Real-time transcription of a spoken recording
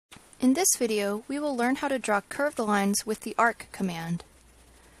In this video, we will learn how to draw curved lines with the arc command.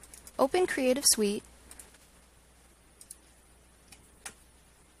 Open Creative Suite,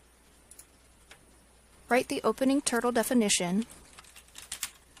 write the opening turtle definition,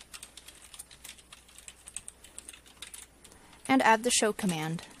 and add the show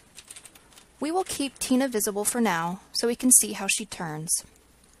command. We will keep Tina visible for now, so we can see how she turns.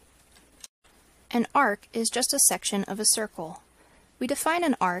 An arc is just a section of a circle. We define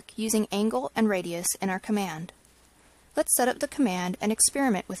an arc using angle and radius in our command. Let's set up the command and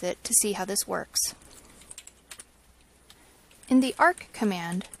experiment with it to see how this works. In the arc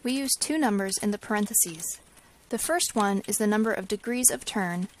command, we use two numbers in the parentheses. The first one is the number of degrees of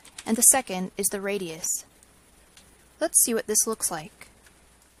turn, and the second is the radius. Let's see what this looks like.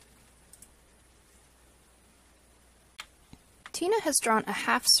 Tina has drawn a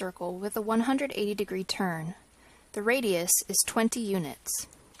half circle with a 180-degree turn. The radius is 20 units.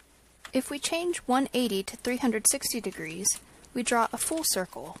 If we change 180 to 360 degrees, we draw a full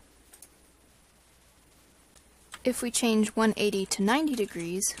circle. If we change 180 to 90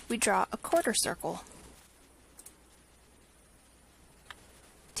 degrees, we draw a quarter circle.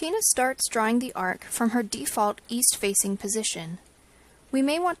 Tina starts drawing the arc from her default east-facing position. We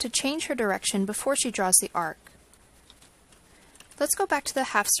may want to change her direction before she draws the arc. Let's go back to the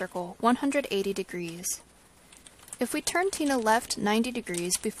half circle, 180 degrees. If we turn Tina left 90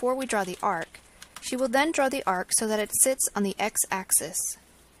 degrees before we draw the arc, she will then draw the arc so that it sits on the x-axis.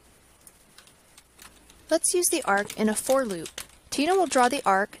 Let's use the arc in a for loop. Tina will draw the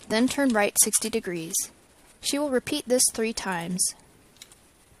arc, then turn right 60 degrees. She will repeat this 3 times.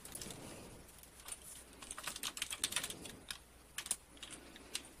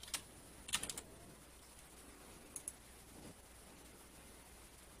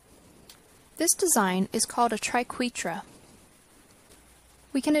 This design is called a triquetra.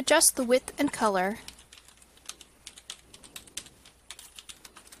 We can adjust the width and color,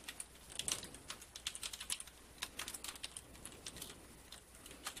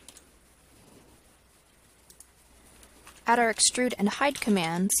 add our extrude and hide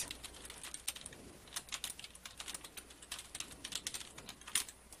commands,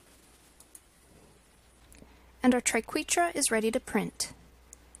 and our triquetra is ready to print.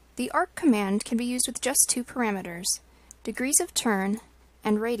 The arc command can be used with just 2 parameters, degrees of turn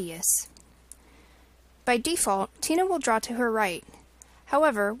and radius. By default, Tina will draw to her right.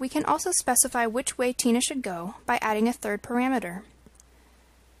 However, we can also specify which way Tina should go by adding a 3rd parameter.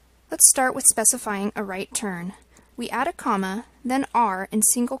 Let's start with specifying a right turn. We add a comma, then R in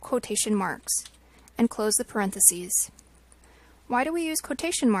single quotation marks, and close the parentheses. Why do we use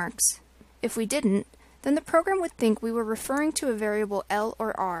quotation marks? If we didn't, then the program would think we were referring to a variable L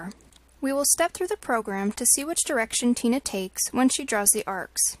or R. We will step through the program to see which direction Tina takes when she draws the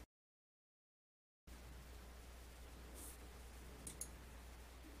arcs.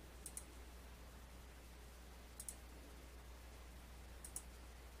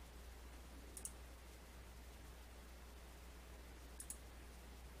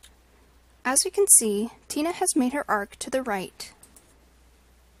 As we can see, Tina has made her arc to the right.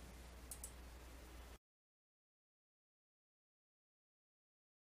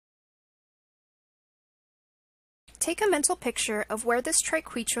 Take a mental picture of where this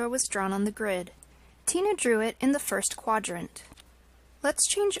triquetra was drawn on the grid. Tina drew it in the first quadrant. Let's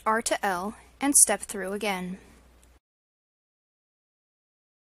change R to L and step through again.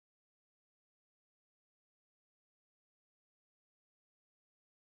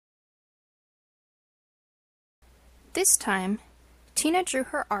 This time, Tina drew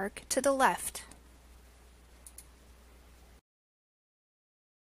her arc to the left.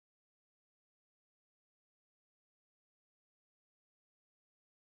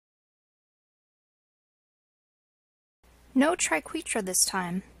 No triquetra this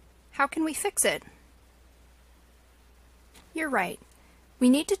time. How can we fix it? You're right. We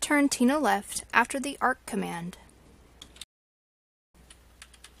need to turn Tina left after the arc command.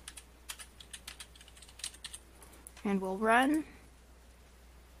 And we'll run.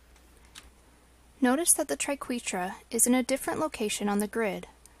 Notice that the triquetra is in a different location on the grid,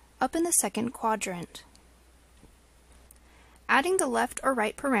 up in the 2nd quadrant. Adding the left or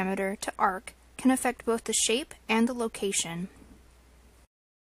right parameter to arc can affect both the shape and the location.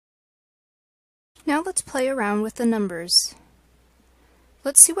 Now let's play around with the numbers.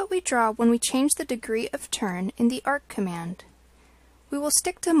 Let's see what we draw when we change the degree of turn in the arc command. We will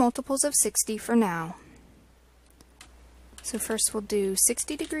stick to multiples of 60 for now. So first we'll do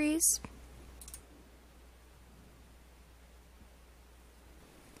 60 degrees,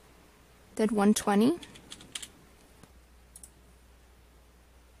 then 120,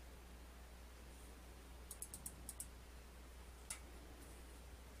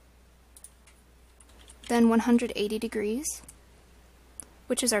 then 180 degrees,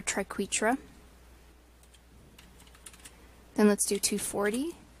 which is our triquetra. Then let's do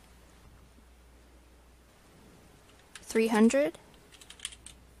 240, 300,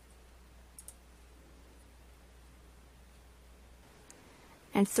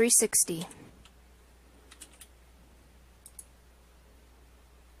 and 360.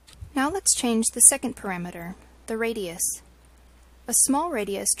 Now let's change the second parameter, the radius. A small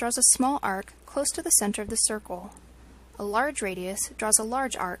radius draws a small arc close to the center of the circle. A large radius draws a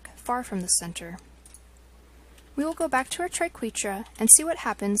large arc far from the center. We will go back to our triquetra and see what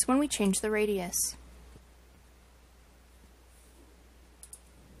happens when we change the radius.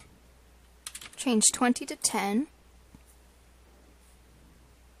 Change 20 to 10.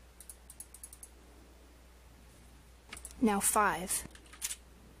 Now 5.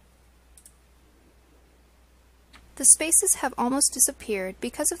 The spaces have almost disappeared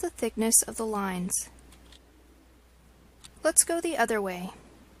because of the thickness of the lines. Let's go the other way.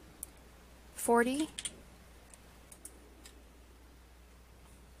 40.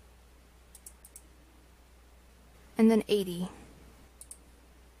 And then 80.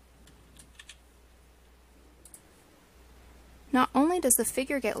 Not only does the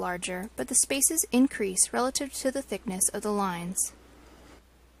figure get larger, but the spaces increase relative to the thickness of the lines.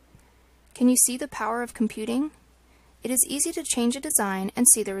 Can you see the power of computing? It is easy to change a design and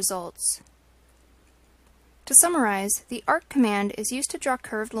see the results. To summarize, the arc command is used to draw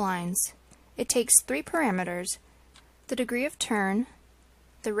curved lines. It takes 3 parameters: the degree of turn,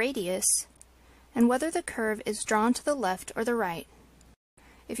 the radius, and whether the curve is drawn to the left or the right.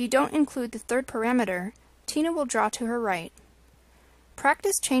 If you don't include the third parameter, Tina will draw to her right.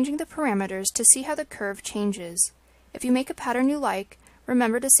 Practice changing the parameters to see how the curve changes. If you make a pattern you like,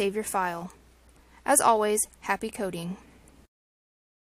 remember to save your file. As always, happy coding!